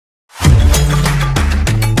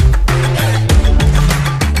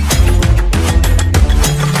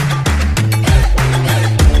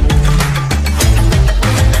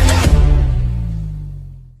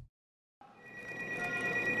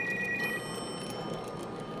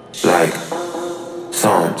Like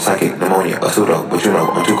some psychic pneumonia or pseudo, but you know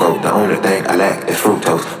I'm too cold. The only thing I lack is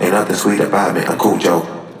fructose. Ain't nothing sweet about me, I'm cool Joe.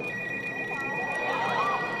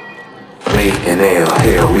 Me and L,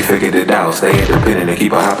 hell, we figured it out. Stay independent and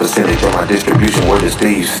keep a high percentage on my distribution. Word is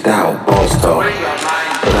Steve Style, boss talk.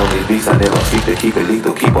 But on these beats I never speak to keep it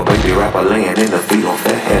lethal. Keep a baby rapper laying in the feet on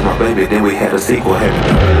fat. Had my baby, then we had a sequel.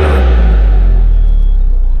 Had